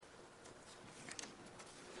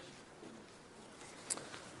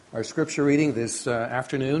Our scripture reading this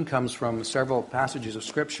afternoon comes from several passages of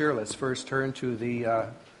scripture. Let's first turn to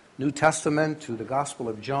the New Testament, to the Gospel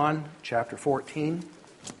of John, chapter 14.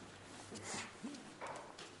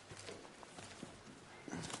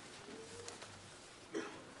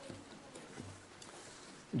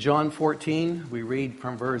 John 14, we read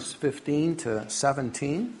from verse 15 to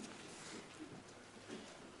 17,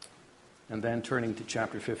 and then turning to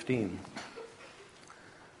chapter 15.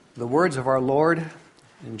 The words of our Lord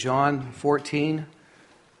in John 14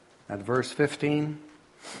 at verse 15,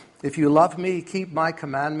 "If you love me, keep my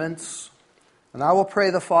commandments, and I will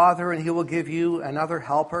pray the Father, and he will give you another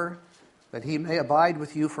helper, that he may abide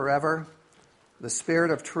with you forever, the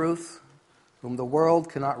Spirit of truth, whom the world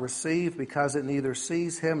cannot receive, because it neither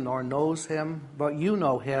sees him nor knows him. But you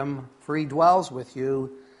know him, for he dwells with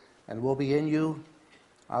you and will be in you.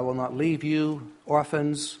 I will not leave you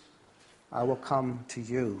orphans. I will come to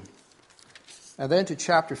you." And then to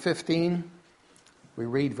chapter 15, we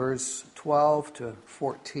read verse 12 to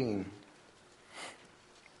 14.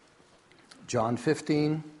 John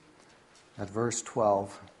 15 at verse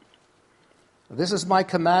 12. "This is my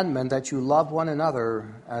commandment, that you love one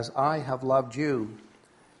another as I have loved you.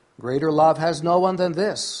 Greater love has no one than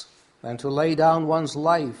this, than to lay down one's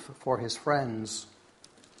life for his friends.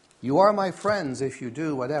 You are my friends if you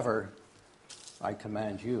do whatever I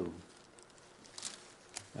command you."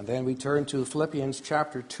 And then we turn to Philippians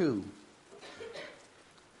chapter 2.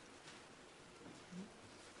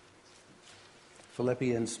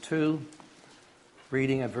 Philippians 2,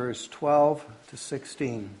 reading at verse 12 to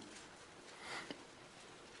 16.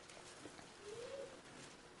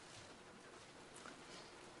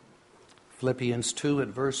 Philippians 2 at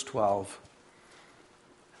verse 12.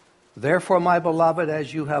 "Therefore, my beloved,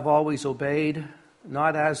 as you have always obeyed,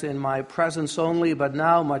 not as in my presence only, but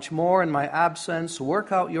now much more in my absence,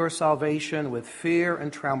 work out your salvation with fear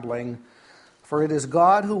and trembling. For it is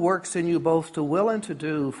God who works in you both to will and to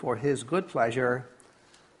do for his good pleasure.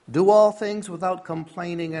 Do all things without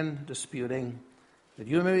complaining and disputing, that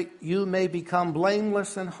you may become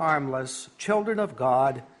blameless and harmless, children of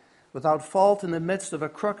God, without fault in the midst of a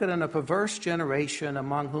crooked and a perverse generation,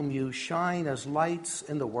 among whom you shine as lights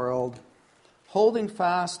in the world, holding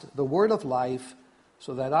fast the word of life,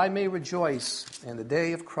 so that I may rejoice in the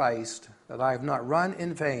day of Christ, that I have not run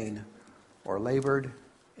in vain or labored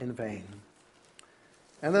in vain."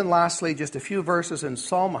 And then lastly, just a few verses in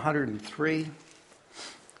Psalm 103.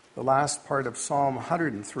 The last part of Psalm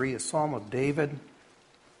 103, a psalm of David,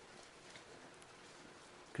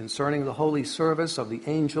 concerning the holy service of the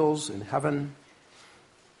angels in heaven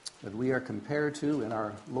that we are compared to in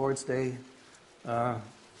our Lord's Day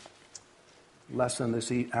lesson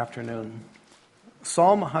this afternoon.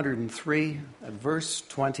 Psalm 103 at verse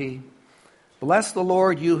 20. "Bless the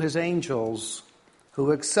Lord, you his angels,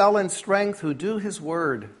 who excel in strength, who do his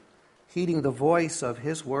word, heeding the voice of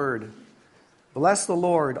his word. Bless the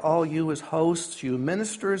Lord, all you his hosts, you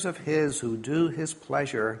ministers of his who do his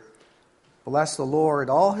pleasure. Bless the Lord,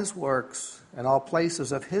 all his works, and all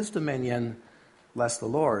places of his dominion. Bless the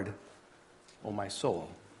Lord, O my soul."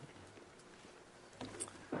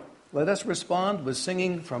 Let us respond with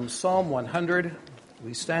singing from Psalm 100.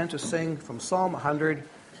 We stand to sing from Psalm 100,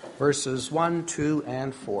 verses 1, 2,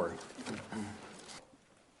 and 4.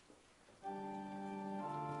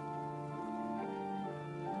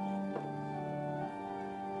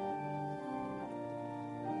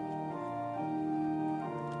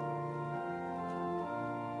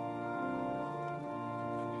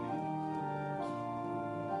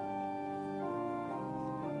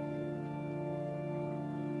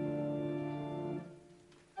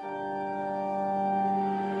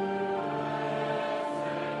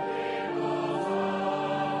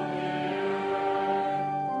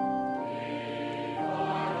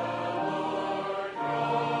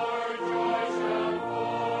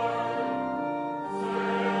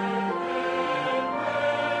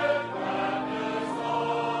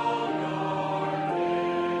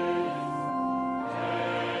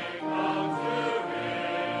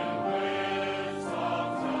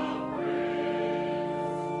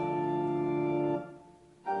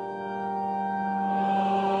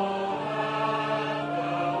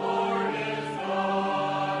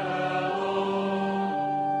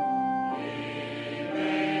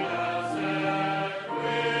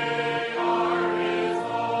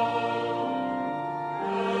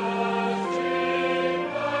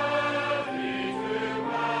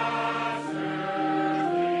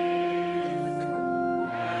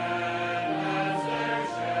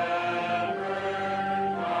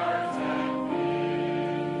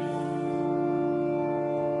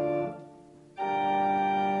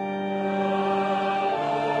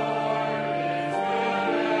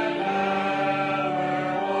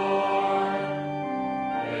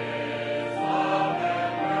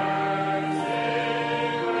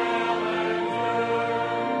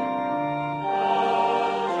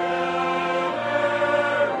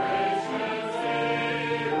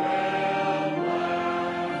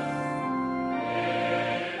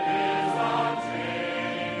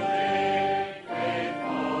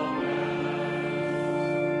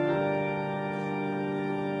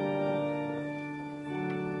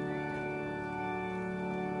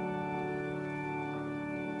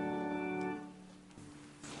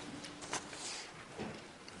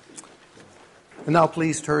 And now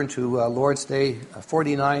please turn to Lord's Day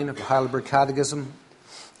 49 of the Heidelberg Catechism.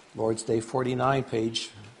 Lord's Day 49, page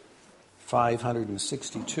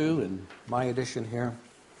 562 in my edition here,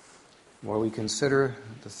 where we consider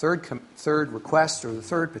the third request or the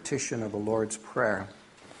third petition of the Lord's Prayer.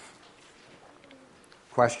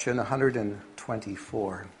 Question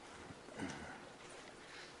 124.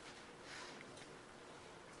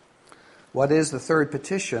 What is the third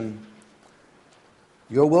petition?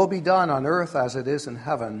 Your will be done on earth as it is in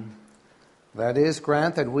heaven. That is,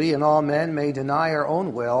 grant that we and all men may deny our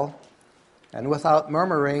own will, and without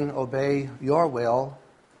murmuring obey your will,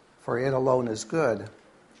 for it alone is good.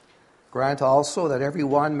 Grant also that every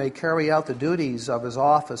one may carry out the duties of his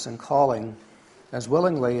office and calling as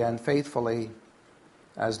willingly and faithfully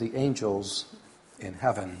as the angels in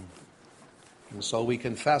heaven. And so we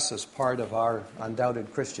confess as part of our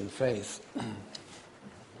undoubted Christian faith.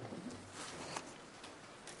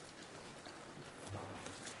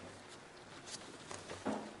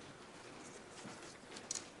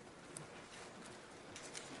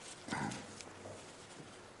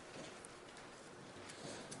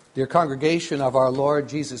 Dear congregation of our Lord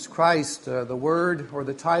Jesus Christ, the word or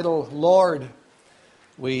the title Lord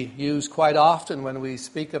we use quite often when we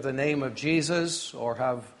speak of the name of Jesus or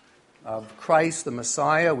of Christ the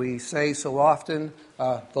Messiah. We say so often,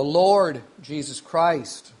 the Lord Jesus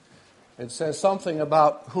Christ. It says something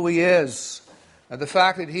about who He is, the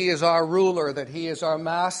fact that He is our ruler, that He is our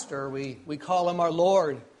master. We call Him our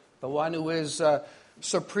Lord, the one who is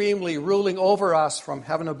supremely ruling over us from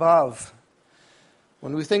heaven above.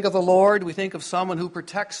 When we think of the Lord, we think of someone who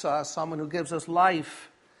protects us, someone who gives us life,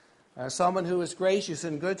 someone who is gracious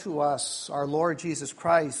and good to us, our Lord Jesus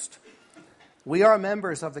Christ. We are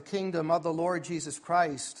members of the kingdom of the Lord Jesus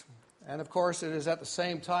Christ, and of course it is at the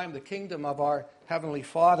same time the kingdom of our Heavenly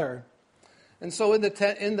Father. And so in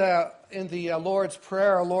the Lord's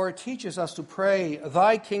Prayer, our Lord teaches us to pray,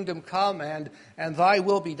 Thy kingdom come and Thy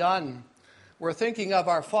will be done. We're thinking of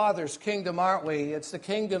our Father's kingdom, aren't we? It's the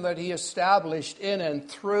kingdom that He established in and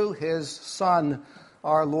through His Son,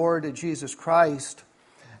 our Lord Jesus Christ.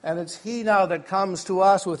 And it's He now that comes to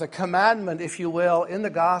us with a commandment, if you will, in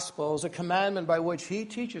the Gospels, a commandment by which He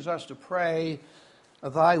teaches us to pray,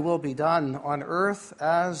 Thy will be done on earth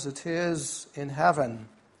as it is in heaven.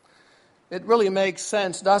 It really makes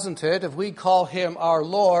sense, doesn't it, if we call Him our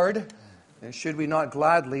Lord, and should we not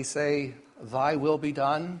gladly say, Thy will be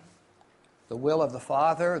done? The will of the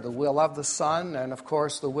Father, the will of the Son, and of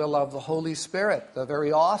course the will of the Holy Spirit, the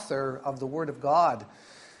very author of the Word of God.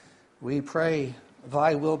 We pray,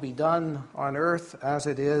 Thy will be done on earth as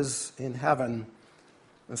it is in heaven.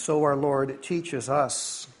 And so our Lord teaches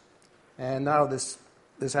us. And now this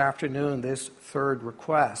afternoon, this third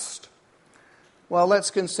request. Well,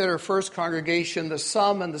 let's consider first, congregation, the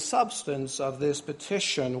sum and the substance of this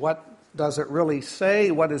petition. What does it really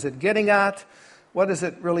say? What is it getting at? What does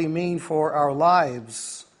it really mean for our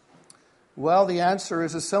lives? Well, the answer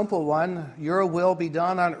is a simple one. Your will be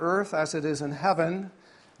done on earth as it is in heaven.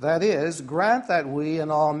 That is, grant that we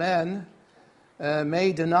and all men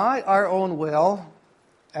may deny our own will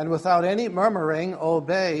and without any murmuring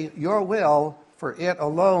obey your will, for it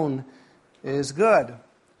alone is good.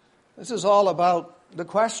 This is all about the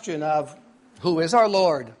question of who is our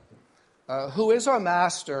Lord, who is our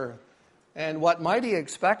Master, and what might He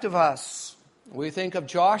expect of us. We think of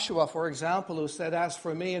Joshua, for example, who said, As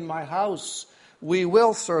for me and my house, we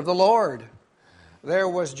will serve the Lord. There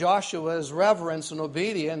was Joshua's reverence and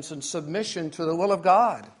obedience and submission to the will of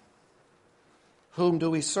God. Whom do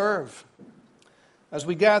we serve? As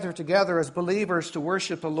we gather together as believers to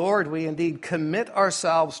worship the Lord, we indeed commit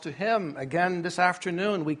ourselves to Him. Again, this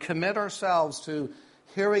afternoon, we commit ourselves to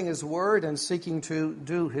hearing His word and seeking to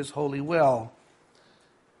do His holy will.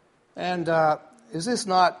 And is this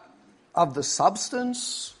not of the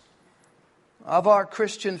substance of our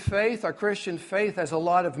Christian faith? Our Christian faith has a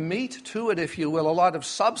lot of meat to it, if you will, a lot of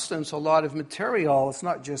substance, a lot of material. It's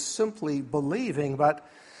not just simply believing, but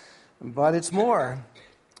it's more.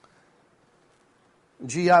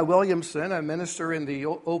 G.I. Williamson, a minister in the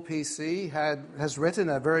OPC, has written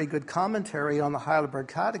a very good commentary on the Heidelberg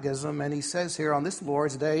Catechism, and he says here on this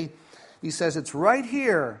Lord's Day, he says, it's right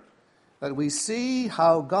here that we see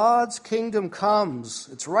how God's kingdom comes.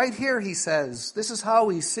 It's right here, he says. This is how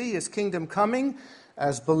we see His kingdom coming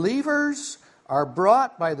as believers are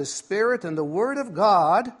brought by the Spirit and the Word of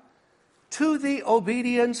God to the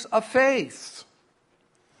obedience of faith.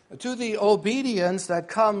 To the obedience that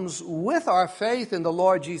comes with our faith in the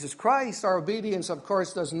Lord Jesus Christ. Our obedience, of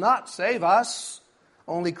course, does not save us.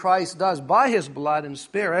 Only Christ does by His blood and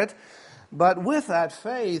Spirit. But with that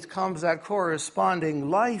faith comes that corresponding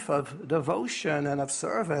life of devotion and of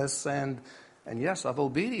service and yes, of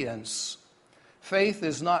obedience. Faith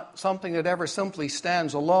is not something that ever simply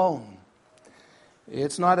stands alone.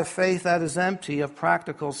 It's not a faith that is empty of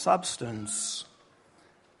practical substance.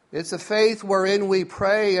 It's a faith wherein we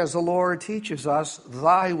pray as the Lord teaches us,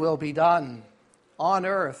 "Thy will be done on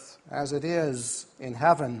earth as it is in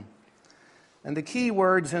heaven." And the key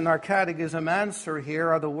words in our catechism answer here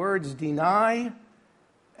are the words deny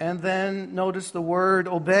and then notice the word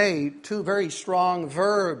obey, two very strong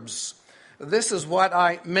verbs. This is what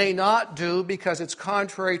I may not do because it's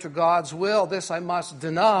contrary to God's will. This I must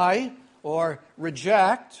deny or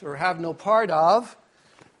reject or have no part of.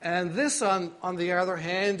 And this, on the other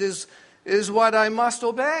hand, is what I must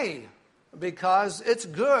obey because it's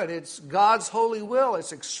good. It's God's holy will.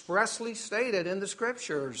 It's expressly stated in the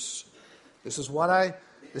Scriptures. This is what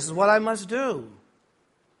I must do.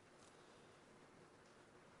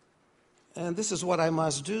 And this is what I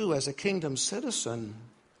must do as a kingdom citizen,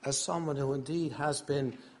 as someone who indeed has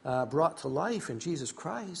been brought to life in Jesus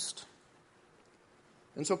Christ.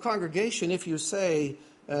 And so, congregation, if you say,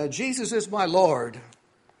 Jesus is my Lord,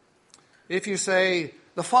 if you say,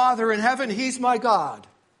 the Father in heaven, He's my God,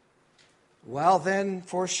 well then,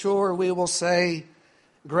 for sure, we will say,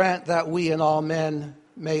 grant that we and all men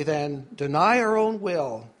may then deny our own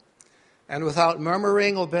will and without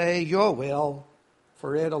murmuring obey your will,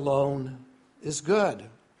 for it alone is good.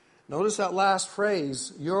 Notice that last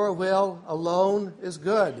phrase, your will alone is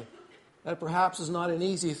good. That perhaps is not an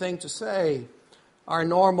easy thing to say. Our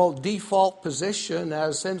normal default position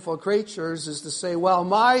as sinful creatures is to say, well,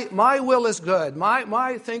 my will is good.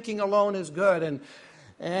 My thinking alone is good.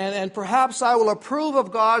 And perhaps I will approve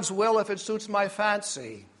of God's will if it suits my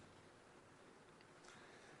fancy.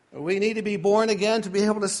 We need to be born again to be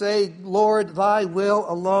able to say, Lord, thy will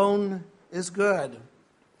alone is good.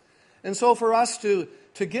 And so for us to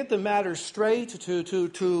get the matter straight,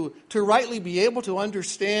 to rightly be able to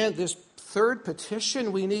understand this third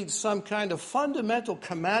petition, we need some kind of fundamental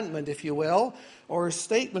commandment, if you will, or a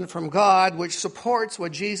statement from God which supports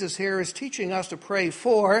what Jesus here is teaching us to pray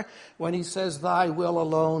for when he says, thy will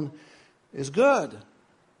alone is good.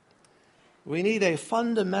 We need a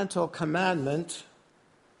fundamental commandment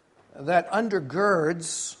that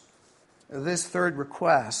undergirds this third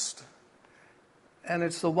request. And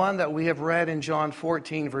it's the one that we have read in John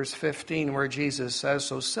 14, verse 15, where Jesus says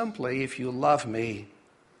so simply, if you love me,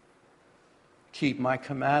 keep my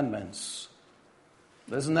commandments.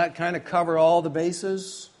 Doesn't that kind of cover all the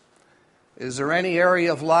bases? Is there any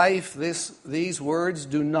area of life these words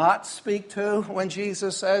do not speak to when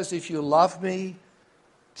Jesus says, if you love me,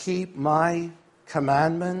 keep my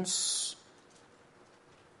commandments?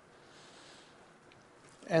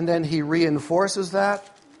 And then he reinforces that.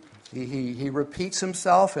 He repeats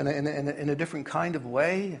himself in a different kind of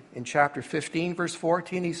way. In chapter 15, verse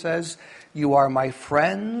 14, he says, you are my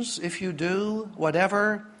friends if you do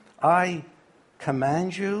whatever I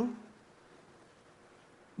command you.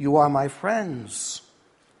 You are my friends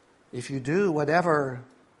if you do whatever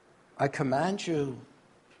I command you.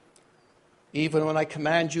 Even when I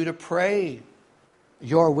command you to pray,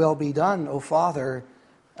 your will be done, O Father,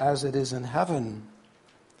 as it is in heaven.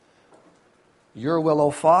 Your will,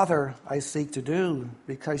 O Father, I seek to do,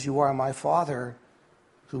 because you are my Father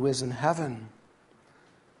who is in heaven.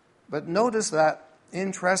 But notice that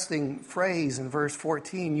interesting phrase in verse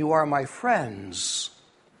 14, you are my friends.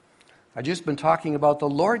 I've just been talking about the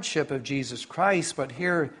lordship of Jesus Christ, but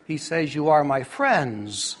here he says, you are my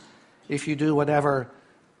friends if you do whatever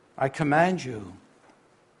I command you.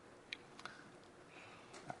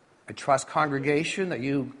 I trust, congregation, that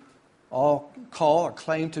you all call or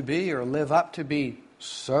claim to be or live up to be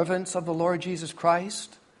servants of the Lord Jesus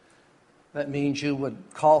Christ. That means you would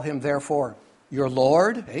call him, therefore, your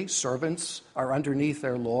Lord. Servants are underneath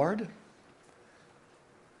their Lord.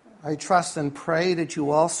 I trust and pray that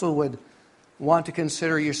you also would want to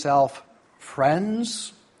consider yourself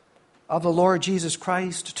friends of the Lord Jesus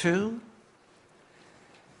Christ too.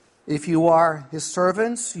 If you are his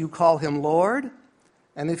servants, you call him Lord.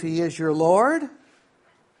 And if he is your Lord,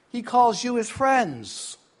 he calls you his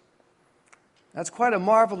friends. That's quite a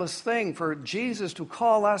marvelous thing for Jesus to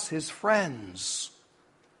call us his friends.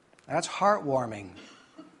 That's heartwarming.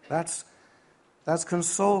 That's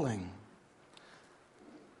consoling.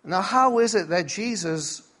 Now, how is it that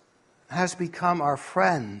Jesus has become our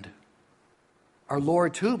friend? Our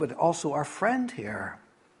Lord too, but also our friend here.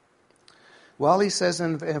 Well, he says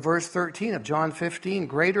in verse 13 of John 15,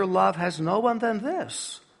 greater love has no one than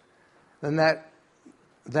this,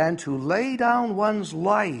 than to lay down one's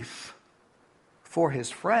life for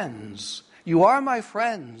his friends. You are my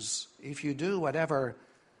friends if you do whatever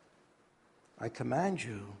I command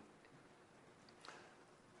you.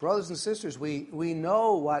 Brothers and sisters, we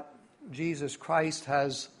know what Jesus Christ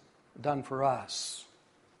has done for us.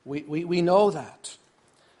 We know that.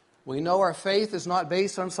 We know our faith is not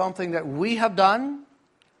based on something that we have done,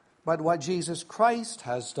 but what Jesus Christ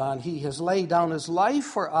has done. He has laid down his life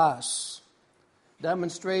for us,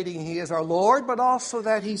 demonstrating he is our Lord, but also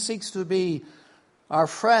that he seeks to be our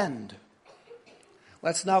friend.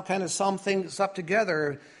 Let's now kind of sum things up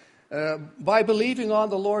together. By believing on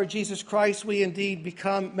the Lord Jesus Christ, we indeed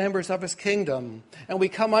become members of his kingdom, and we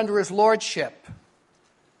come under his lordship.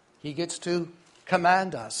 He gets to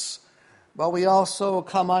command us, but we also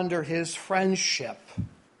come under his friendship.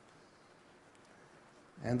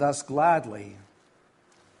 And thus gladly,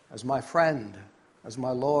 as my friend, as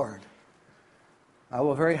my Lord, I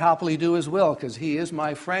will very happily do his will, because he is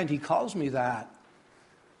my friend. He calls me that.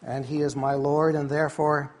 And he is my Lord, and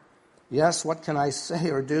therefore, yes, what can I say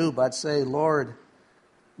or do but say, Lord,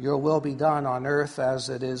 your will be done on earth as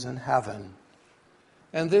it is in heaven.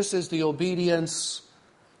 And this is the obedience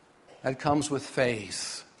that comes with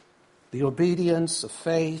faith. The obedience of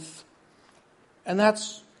faith. And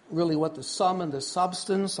that's really what the sum and the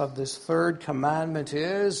substance of this third commandment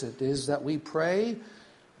is. It is that we pray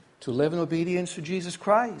to live in obedience to Jesus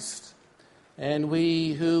Christ. And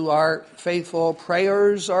we who are faithful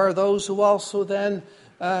prayers are those who also then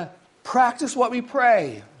practice what we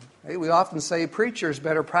pray. We often say preachers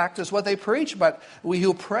better practice what they preach, but we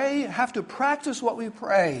who pray have to practice what we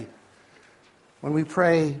pray. When we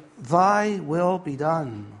pray, thy will be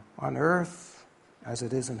done on earth as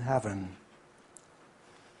it is in heaven.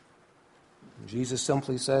 Jesus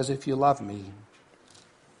simply says, if you love me,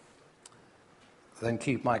 then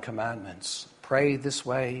keep my commandments. Pray this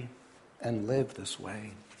way and live this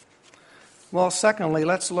way. Well, secondly,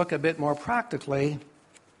 let's look a bit more practically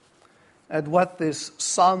at what this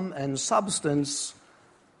sum and substance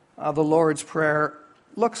of the Lord's Prayer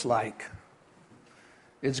looks like.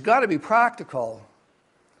 It's got to be practical.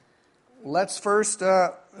 Let's first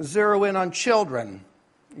zero in on children,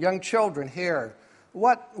 young children here.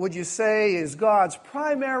 What would you say is God's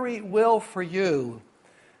primary will for you?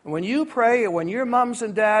 When you pray, or when your mums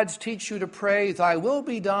and dads teach you to pray, thy will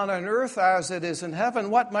be done on earth as it is in heaven,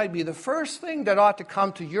 what might be the first thing that ought to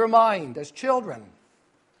come to your mind as children?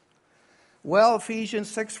 Well, Ephesians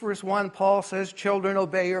 6 verse 1, Paul says, children,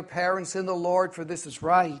 obey your parents in the Lord, for this is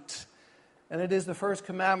right. And it is the first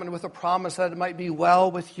commandment with a promise that it might be well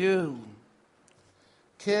with you.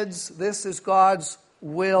 Kids, this is God's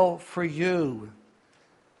will for you.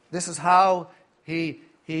 This is how He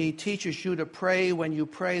teaches you to pray. When you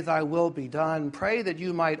pray, thy will be done. Pray that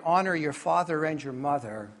you might honor your father and your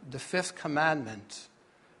mother. The fifth commandment.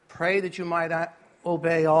 Pray that you might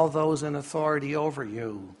obey all those in authority over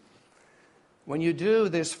you. When you do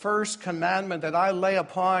this first commandment that I lay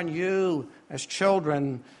upon you as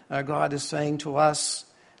children, God is saying to us,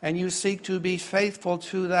 and you seek to be faithful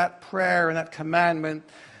to that prayer and that commandment,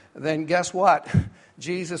 then guess what?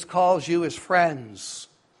 Jesus calls you his friends.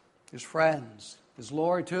 His friends. His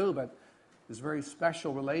Lord too, but this very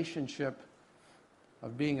special relationship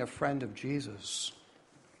of being a friend of Jesus.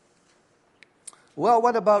 Well,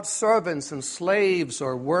 what about servants and slaves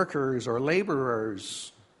or workers or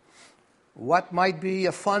laborers? What might be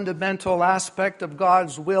a fundamental aspect of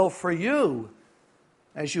God's will for you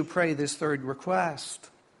as you pray this third request?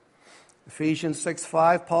 Ephesians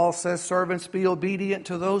 6:5, Paul says, servants, be obedient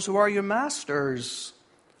to those who are your masters,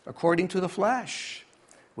 according to the flesh,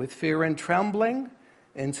 with fear and trembling,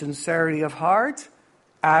 in sincerity of heart,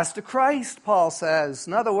 as to Christ, Paul says.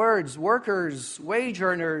 In other words, workers, wage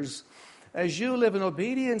earners, as you live in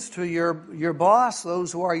obedience to your boss,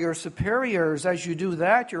 those who are your superiors, as you do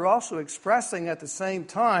that, you're also expressing at the same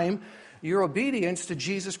time your obedience to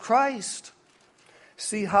Jesus Christ.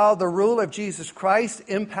 See how the rule of Jesus Christ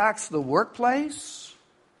impacts the workplace?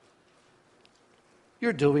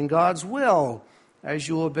 You're doing God's will as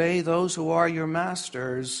you obey those who are your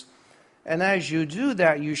masters. And as you do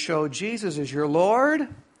that, you show Jesus as your Lord.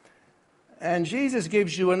 And Jesus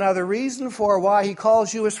gives you another reason for why he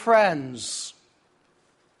calls you his friends.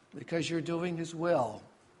 Because you're doing his will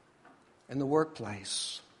in the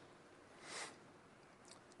workplace.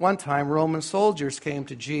 One time, Roman soldiers came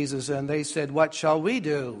to Jesus and they said, what shall we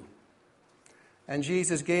do? And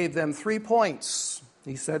Jesus gave them 3 points.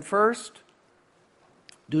 He said, first,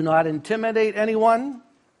 do not intimidate anyone.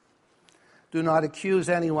 Do not accuse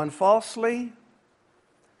anyone falsely.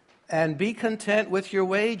 And be content with your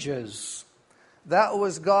wages. That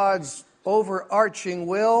was God's overarching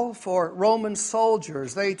will for Roman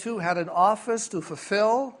soldiers. They too had an office to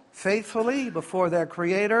fulfill faithfully before their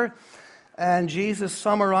Creator, and Jesus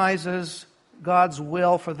summarizes God's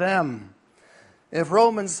will for them. If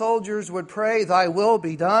Roman soldiers would pray, "Thy will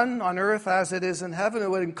be done on earth as it is in heaven," it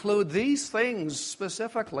would include these things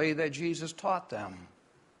specifically that Jesus taught them.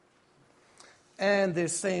 And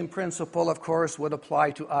this same principle, of course, would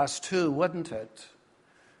apply to us too, wouldn't it?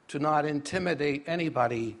 To not intimidate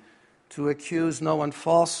anybody, to accuse no one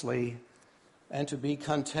falsely, and to be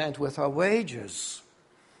content with our wages.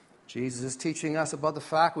 Jesus is teaching us about the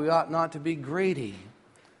fact we ought not to be greedy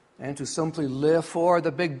and to simply live for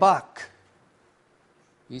the big buck.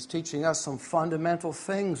 He's teaching us some fundamental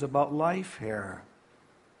things about life here.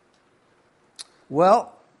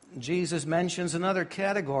 Well, Jesus mentions another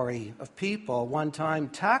category of people. One time,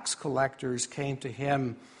 tax collectors came to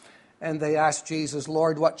him and they asked Jesus,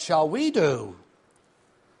 "Lord, what shall we do?"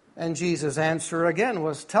 And Jesus' answer again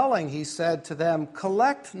was telling. He said to them,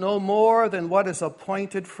 "Collect no more than what is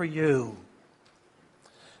appointed for you."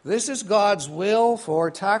 This is God's will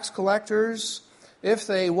for tax collectors. If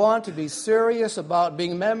they want to be serious about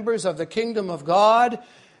being members of the kingdom of God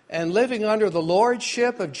and living under the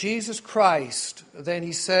lordship of Jesus Christ, then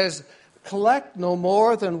he says, collect no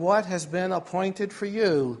more than what has been appointed for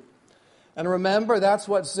you. And remember, that's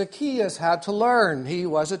what Zacchaeus had to learn. He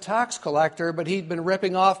was a tax collector, but he'd been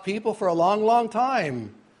ripping off people for a long, long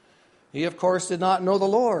time. He, of course, did not know the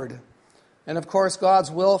Lord. And, of course, God's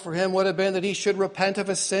will for him would have been that he should repent of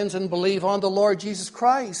his sins and believe on the Lord Jesus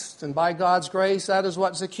Christ. And by God's grace, that is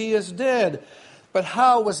what Zacchaeus did. But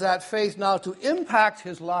how was that faith now to impact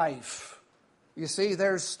his life? You see,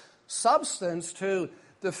 there's substance to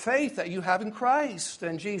the faith that you have in Christ.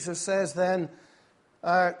 And Jesus says then,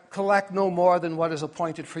 collect no more than what is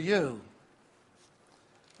appointed for you.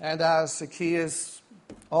 And as Zacchaeus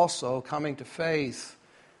also coming to faith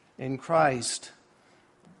in Christ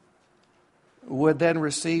would then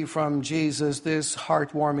receive from Jesus this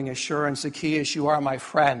heartwarming assurance, "Zacchaeus, you are my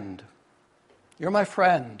friend. You're my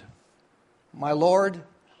friend. My Lord,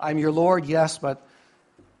 I'm your Lord, yes, but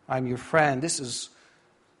I'm your friend." This is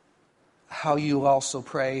how you also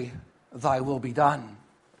pray, "Thy will be done."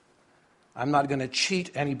 I'm not going to cheat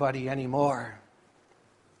anybody anymore.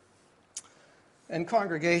 And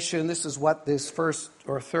congregation, this is what this first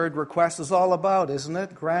or third request is all about, isn't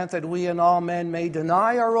it? Grant that we and all men may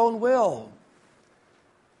deny our own will,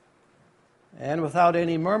 and without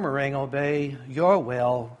any murmuring obey your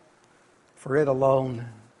will, for it alone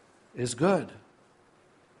is good.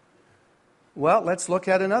 Well, let's look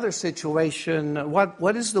at another situation.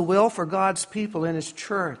 What is the will for God's people in His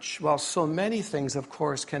church? Well, so many things, of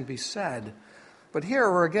course, can be said. But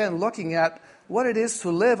here we're again looking at what it is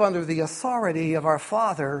to live under the authority of our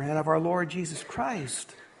Father and of our Lord Jesus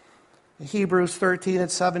Christ. In Hebrews 13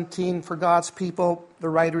 and 17, for God's people, the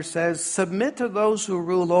writer says, "Submit to those who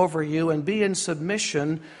rule over you and be in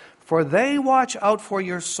submission, for they watch out for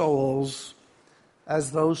your souls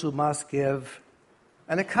as those who must give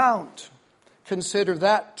an account." Consider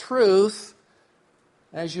that truth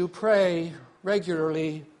as you pray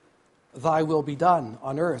regularly, "Thy will be done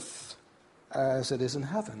on earth as it is in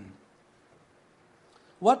heaven."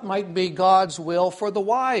 What might be God's will for the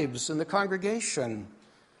wives in the congregation?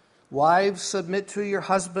 Wives, submit to your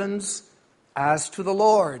husbands as to the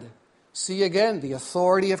Lord. See again, the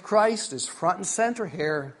authority of Christ is front and center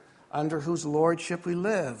here, under whose lordship we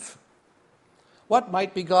live. What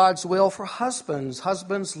might be God's will for husbands?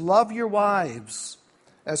 Husbands, love your wives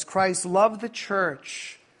as Christ loved the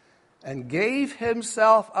church and gave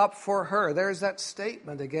himself up for her. There's that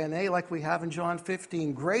statement again, like we have in John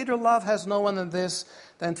 15. Greater love has no one than this,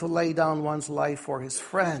 than to lay down one's life for his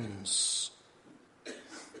friends.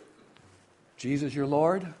 Jesus your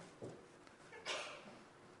Lord?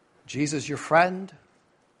 Jesus your friend?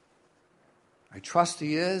 I trust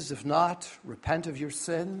he is. If not, repent of your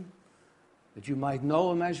sin, that you might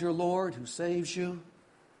know him as your Lord who saves you,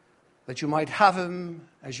 that you might have him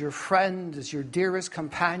as your friend, as your dearest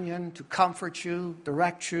companion to comfort you,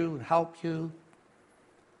 direct you, and help you.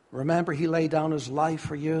 Remember, he laid down his life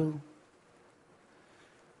for you.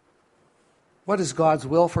 What is God's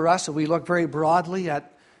will for us? If we look very broadly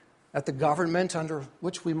at the government under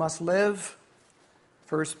which we must live,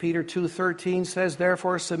 1 Peter 2:13 says,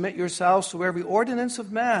 "Therefore submit yourselves to every ordinance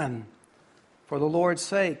of man for the Lord's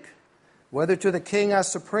sake, whether to the king as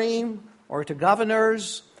supreme or to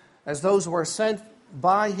governors, as those who are sent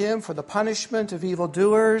by him for the punishment of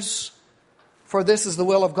evildoers. For this is the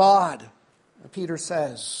will of God," Peter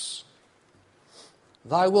says.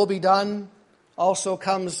 Thy will be done also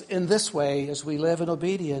comes in this way as we live in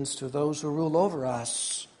obedience to those who rule over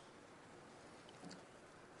us.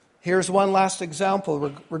 Here's one last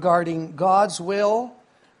example regarding God's will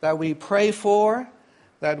that we pray for,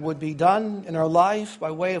 that would be done in our life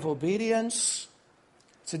by way of obedience.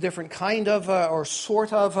 It's a different kind of or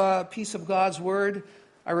sort of piece of God's word.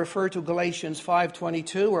 I refer to Galatians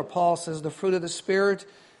 5:22, where Paul says the fruit of the Spirit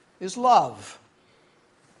is love.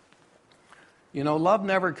 You know, love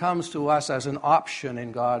never comes to us as an option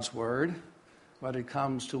in God's word, but it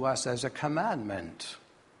comes to us as a commandment.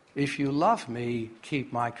 If you love me,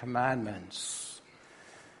 keep my commandments.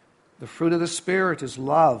 The fruit of the Spirit is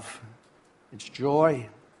love, it's joy,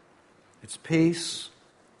 it's peace,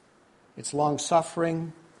 it's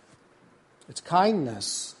long-suffering, it's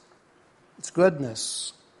kindness, it's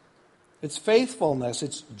goodness, it's faithfulness,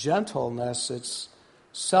 it's gentleness, it's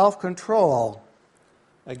self-control.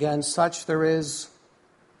 Against such there is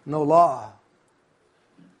no law.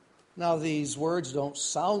 Now, these words don't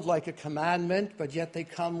sound like a commandment, but yet they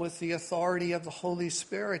come with the authority of the Holy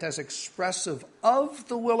Spirit as expressive of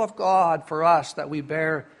the will of God for us, that we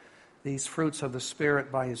bear these fruits of the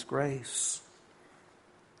Spirit by His grace.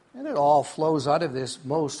 And it all flows out of this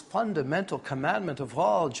most fundamental commandment of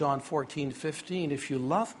all, John 14:15. If you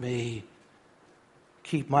love me,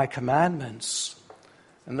 keep my commandments.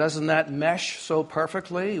 And doesn't that mesh so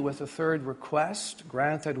perfectly with the third request?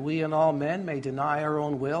 Grant that we and all men may deny our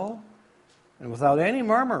own will, and without any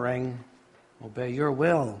murmuring, obey your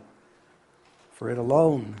will, for it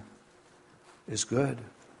alone is good.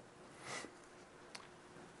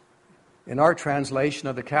 In our translation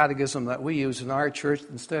of the catechism that we use in our church,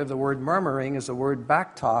 instead of the word murmuring is the word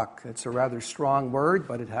backtalk. It's a rather strong word,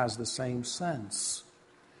 but it has the same sense.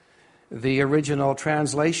 The original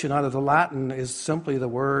translation out of the Latin is simply the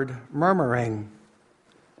word murmuring.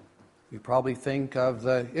 You probably think of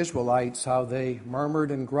the Israelites, how they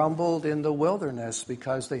murmured and grumbled in the wilderness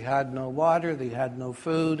because they had no water, they had no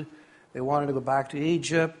food, they wanted to go back to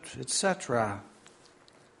Egypt, etc.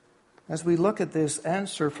 As we look at this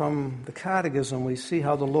answer from the Catechism, we see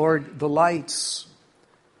how the Lord delights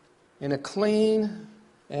in a clean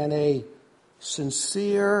and a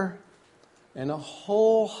sincere and a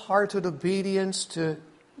wholehearted obedience to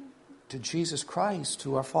Jesus Christ,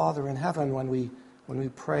 to our Father in heaven, when we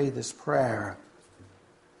pray this prayer.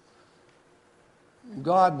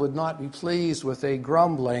 God would not be pleased with a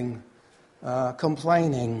grumbling,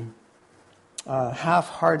 complaining,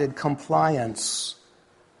 half-hearted compliance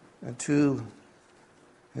to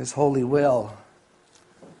His holy will.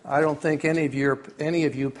 I don't think any of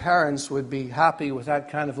you parents would be happy with that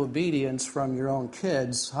kind of obedience from your own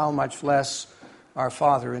kids. How much less our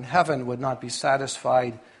Father in heaven would not be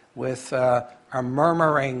satisfied with a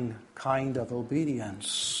murmuring kind of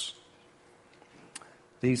obedience.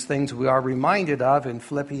 These things we are reminded of in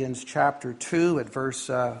Philippians chapter 2 at verse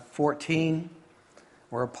 14,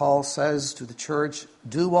 where Paul says to the church,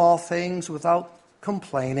 "Do all things without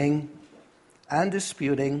complaining and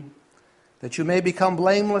disputing, that you may become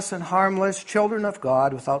blameless and harmless, children of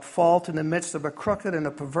God, without fault in the midst of a crooked and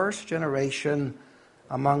a perverse generation,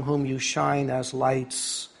 among whom you shine as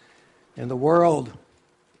lights in the world."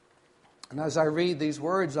 And as I read these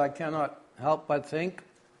words, I cannot help but think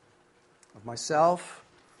of myself,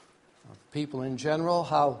 of people in general,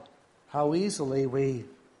 how easily we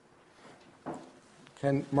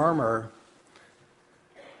can murmur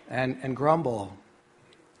and grumble.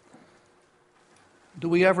 Do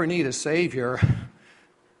we ever need a Savior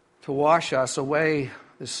to wash us away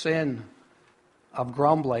the sin of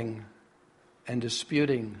grumbling and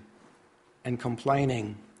disputing and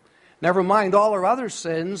complaining? Never mind all our other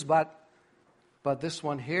sins, but this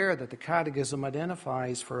one here that the Catechism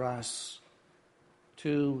identifies for us,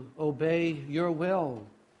 to obey your will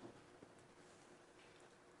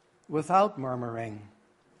without murmuring,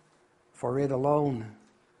 for it alone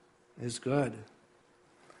is good.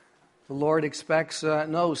 The Lord expects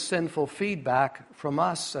no sinful feedback from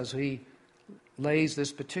us as He lays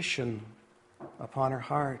this petition upon our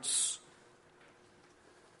hearts.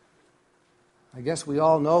 I guess we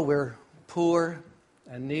all know we're poor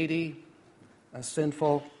and needy,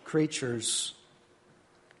 sinful creatures.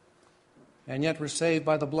 And yet we're saved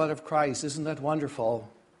by the blood of Christ. Isn't that wonderful?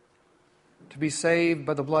 To be saved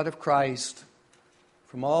by the blood of Christ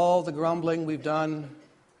from all the grumbling we've done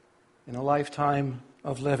in a lifetime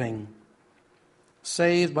of living.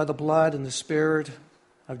 Saved by the blood and the Spirit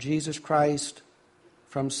of Jesus Christ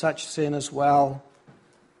from such sin as well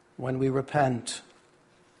when we repent.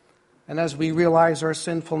 And as we realize our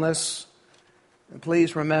sinfulness,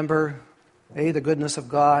 please remember, the goodness of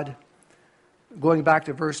God. Going back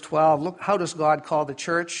to verse 12, look, how does God call the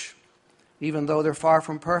church? Even though they're far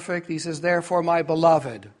from perfect, He says, "Therefore, my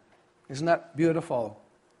beloved." Isn't that beautiful?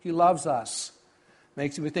 He loves us.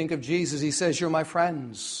 Makes me think of Jesus. He says, you're my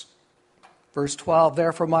friends. Verse 12,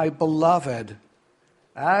 therefore, my beloved,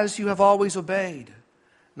 as you have always obeyed,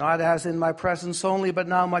 not as in my presence only, but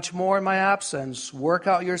now much more in my absence, work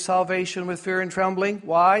out your salvation with fear and trembling.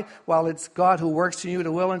 Why? While it's God who works in you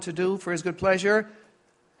to will and to do for his good pleasure.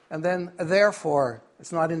 And then, therefore,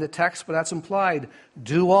 it's not in the text, but that's implied.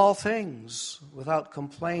 Do all things without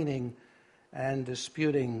complaining and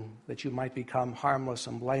disputing, that you might become harmless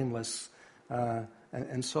and blameless,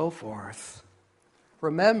 and so forth.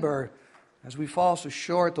 Remember, as we fall so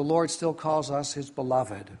short, the Lord still calls us his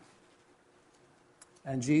beloved.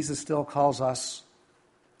 And Jesus still calls us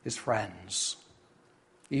his friends.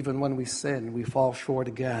 Even when we sin, we fall short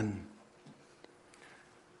again.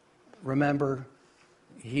 Remember,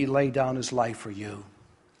 he laid down his life for you.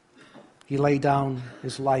 He laid down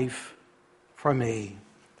his life for me.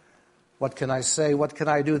 What can I say? What can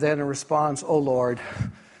I do then in response? Oh Lord,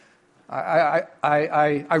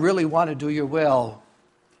 I really want to do your will.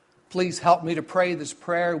 Please help me to pray this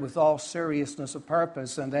prayer with all seriousness of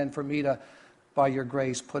purpose, and then for me to, by your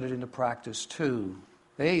grace, put it into practice too.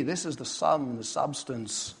 Hey, this is the sum and the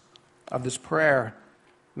substance of this prayer,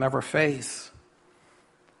 never faith.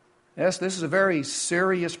 Yes, this is a very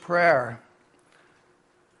serious prayer,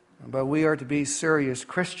 but we are to be serious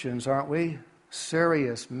Christians, aren't we?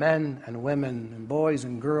 Serious men and women and boys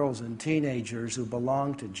and girls and teenagers who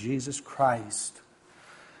belong to Jesus Christ,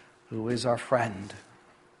 who is our friend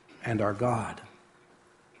and our God.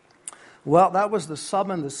 Well, that was the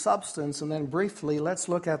sum and the substance, and then briefly, let's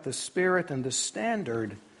look at the spirit and the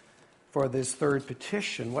standard for this third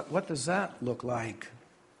petition. What does that look like?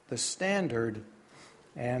 The standard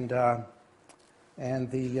and the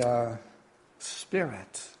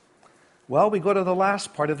spirit. Well, we go to the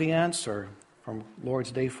last part of the answer from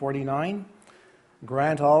Lord's Day 49.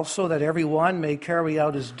 Grant also that everyone may carry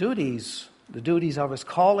out his duties, the duties of his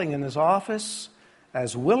calling in his office,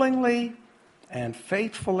 as willingly and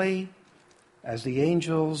faithfully as the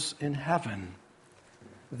angels in heaven.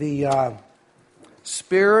 The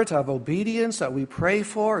spirit of obedience that we pray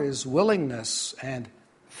for is willingness and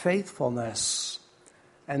faithfulness.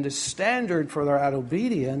 And the standard for that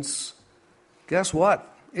obedience, guess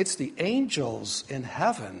what? It's the angels in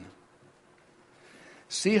heaven.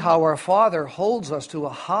 See how our Father holds us to a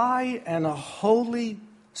high and a holy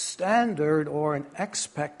standard or an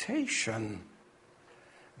expectation.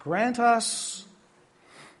 Grant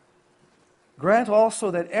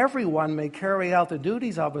also that everyone may carry out the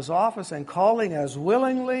duties of his office and calling as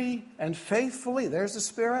willingly and faithfully, there's the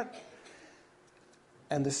Spirit,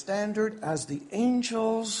 and the standard as the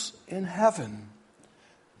angels in heaven.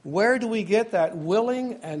 Where do we get that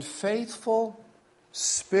willing and faithful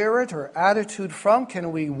spirit or attitude from?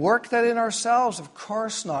 Can we work that in ourselves? Of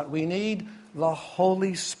course not. We need the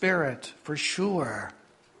Holy Spirit for sure.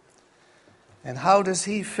 And how does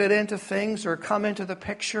he fit into things or come into the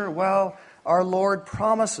picture? Well, our Lord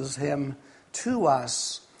promises him to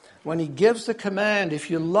us when he gives the command, if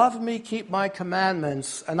you love me, keep my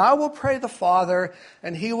commandments, and I will pray the Father,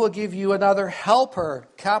 and he will give you another helper,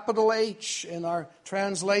 capital H in our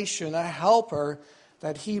translation, a helper,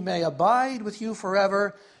 that he may abide with you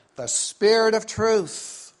forever, the Spirit of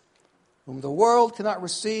truth, whom the world cannot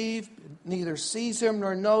receive, neither sees him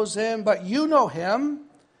nor knows him, but you know him,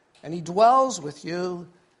 and he dwells with you,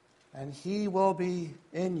 and he will be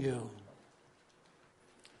in you.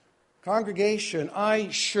 Congregation, I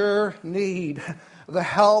sure need the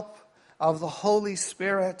help of the Holy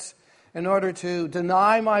Spirit in order to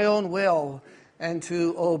deny my own will and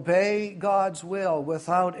to obey God's will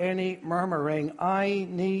without any murmuring. I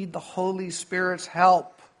need the Holy Spirit's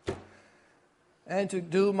help. And to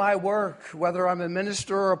do my work, whether I'm a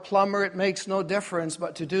minister or a plumber, it makes no difference,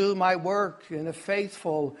 but to do my work in a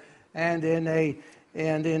faithful and in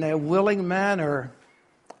a willing manner,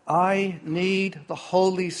 I need the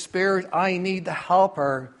Holy Spirit. I need the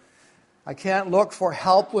helper. I can't look for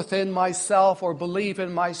help within myself or believe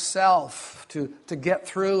in myself to get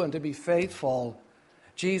through and to be faithful.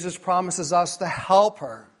 Jesus promises us the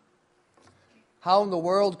helper. How in the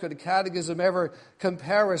world could a catechism ever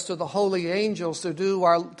compare us to the holy angels to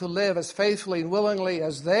live as faithfully and willingly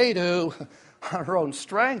as they do on our own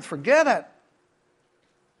strength? Forget it.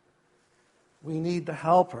 We need the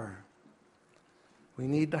helper. We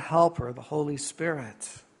need the helper, the Holy Spirit.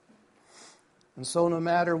 And so no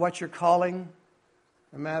matter what your calling,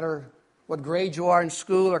 no matter what grade you are in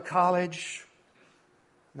school or college,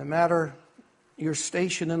 no matter your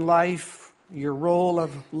station in life, your role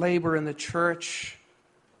of labor in the church,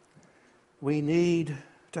 we need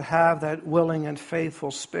to have that willing and faithful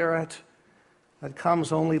spirit that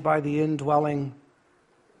comes only by the indwelling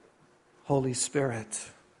Holy Spirit.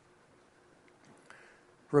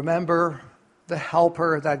 Remember the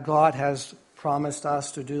helper that God has promised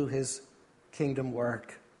us to do his kingdom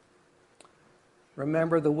work.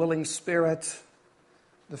 Remember the willing spirit,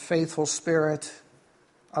 the faithful spirit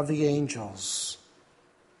of the angels.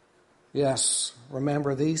 Yes,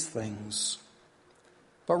 remember these things.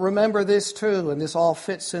 But remember this too, and this all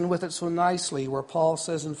fits in with it so nicely, where Paul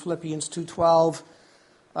says in Philippians 2:12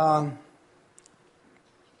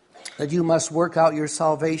 that you must work out your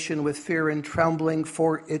salvation with fear and trembling,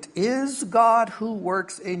 for it is God who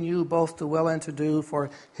works in you both to will and to do for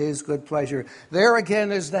his good pleasure. There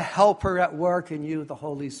again is the helper at work in you, the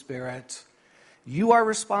Holy Spirit. You are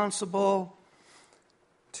responsible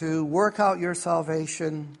to work out your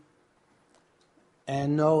salvation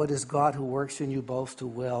and know it is God who works in you both to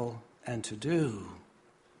will and to do.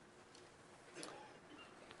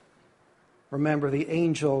 Remember the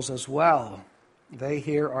angels as well. They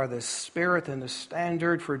here are the spirit and the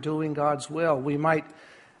standard for doing God's will. We might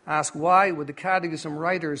ask, why would the Catechism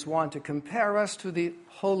writers want to compare us to the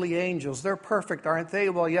holy angels? They're perfect, aren't they?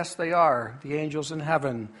 Well, yes, they are, the angels in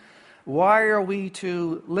heaven. Why are we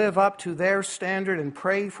to live up to their standard and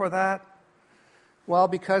pray for that? Well,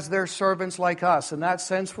 because they're servants like us. In that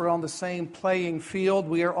sense, we're on the same playing field.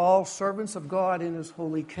 We are all servants of God in his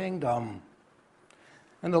holy kingdom.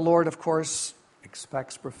 And the Lord, of course,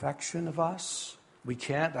 expects perfection of us. We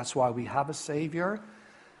can't. That's why we have a Savior.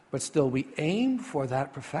 But still, we aim for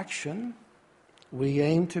that perfection. We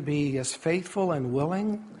aim to be as faithful and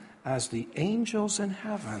willing as the angels in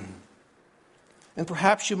heaven. And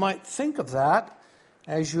perhaps you might think of that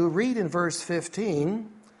as you read in verse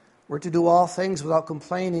 15, we're to do all things without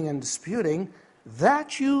complaining and disputing,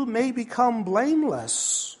 that you may become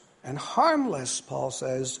blameless and harmless, Paul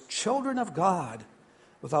says, children of God,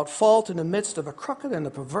 without fault in the midst of a crooked and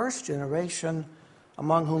a perverse generation,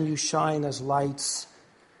 among whom you shine as lights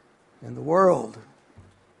in the world.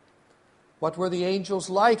 What were the angels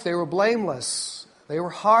like? They were blameless. They were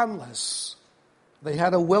harmless. They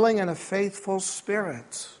had a willing and a faithful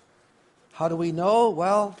spirit. How do we know?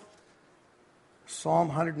 Well, Psalm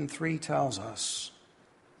 103 tells us,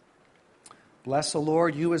 bless the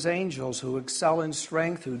Lord, you his angels who excel in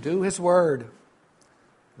strength, who do his word.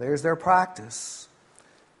 There's their practice.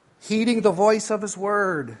 Heeding the voice of his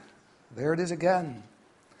word. There it is again.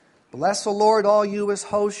 Bless the Lord, all you his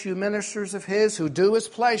hosts, you ministers of his who do his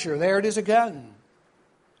pleasure. There it is again.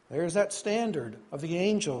 There's that standard of the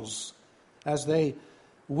angels as they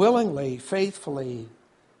willingly, faithfully,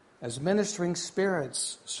 as ministering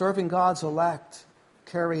spirits, serving God's elect,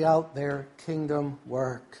 carry out their kingdom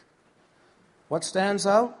work. What stands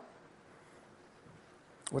out?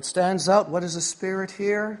 What stands out? What is the spirit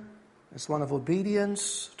here? It's one of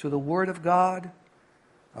obedience to the Word of God,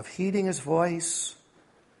 of heeding his voice,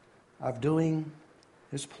 of doing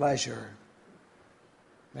his pleasure.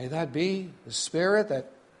 May that be the spirit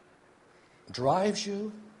that drives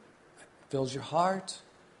you, fills your heart.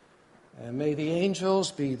 And may the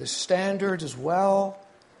angels be the standard as well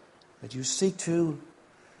that you seek to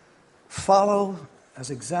follow as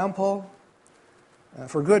example.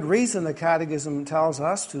 For good reason, the Catechism tells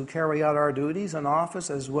us to carry out our duties and office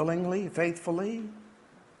as willingly, faithfully,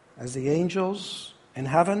 as the angels in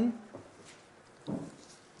heaven.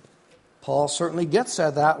 Paul certainly gets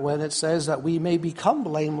at that when it says that we may become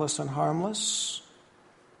blameless and harmless,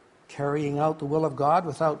 carrying out the will of God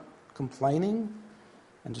without complaining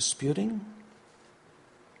and disputing.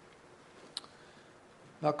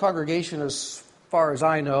 Now, congregation, as far as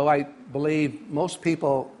I know, I believe most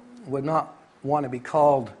people would not want to be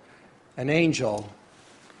called an angel,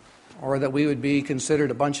 or that we would be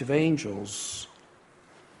considered a bunch of angels.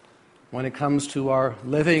 When it comes to our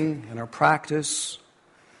living and our practice,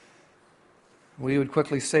 we would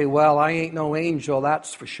quickly say, well, I ain't no angel,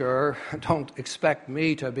 that's for sure. Don't expect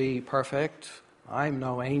me to be perfect. I'm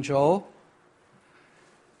no angel.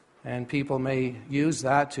 And people may use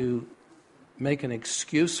that to make an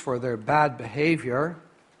excuse for their bad behavior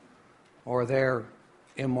or their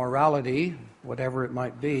immorality, whatever it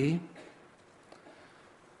might be.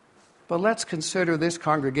 But let's consider this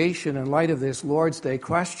congregation in light of this Lord's Day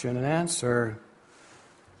question and answer.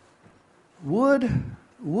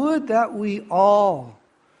 Would that we all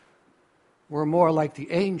were more like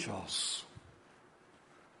the angels?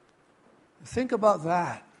 Think about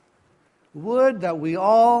that. Would that we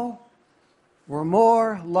all were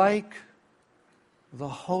more like the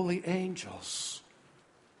holy angels.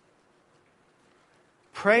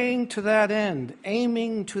 Praying to that end,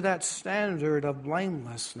 aiming to that standard of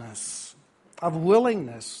blamelessness, of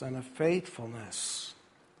willingness and of faithfulness.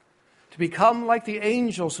 To become like the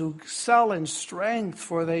angels who excel in strength,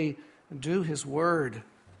 for they do his word,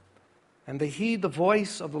 and they heed the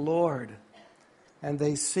voice of the Lord, and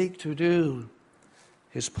they seek to do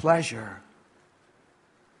his pleasure.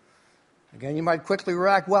 Again, you might quickly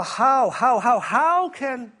react, well, how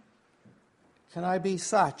can I be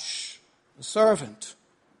such a servant?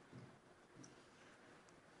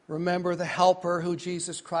 Remember the helper who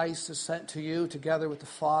Jesus Christ has sent to you together with the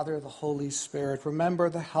Father, the Holy Spirit. Remember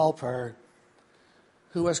the helper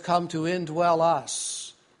who has come to indwell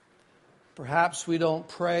us. Perhaps we don't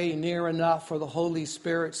pray near enough for the Holy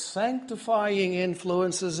Spirit's sanctifying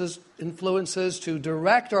influences to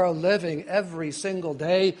direct our living every single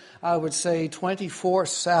day. I would say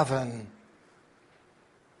 24/7.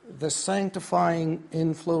 The sanctifying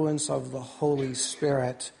influence of the Holy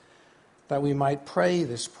Spirit, that we might pray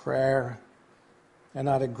this prayer and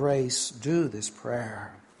out of grace do this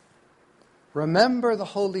prayer. Remember the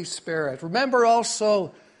Holy Spirit. Remember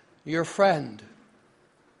also your friend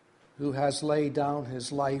who has laid down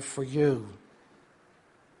his life for you,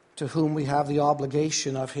 to whom we have the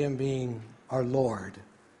obligation of him being our Lord,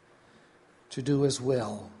 to do his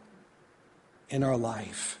will in our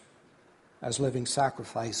life as living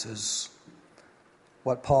sacrifices,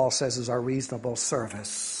 what Paul says is our reasonable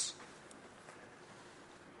service.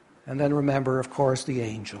 And then remember, of course, the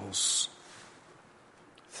angels.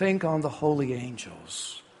 Think on the holy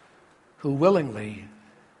angels who willingly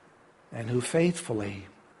and who faithfully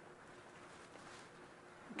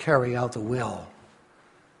carry out the will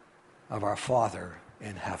of our Father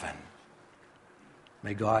in heaven.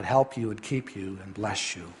 May God help you and keep you and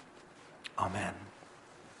bless you. Amen.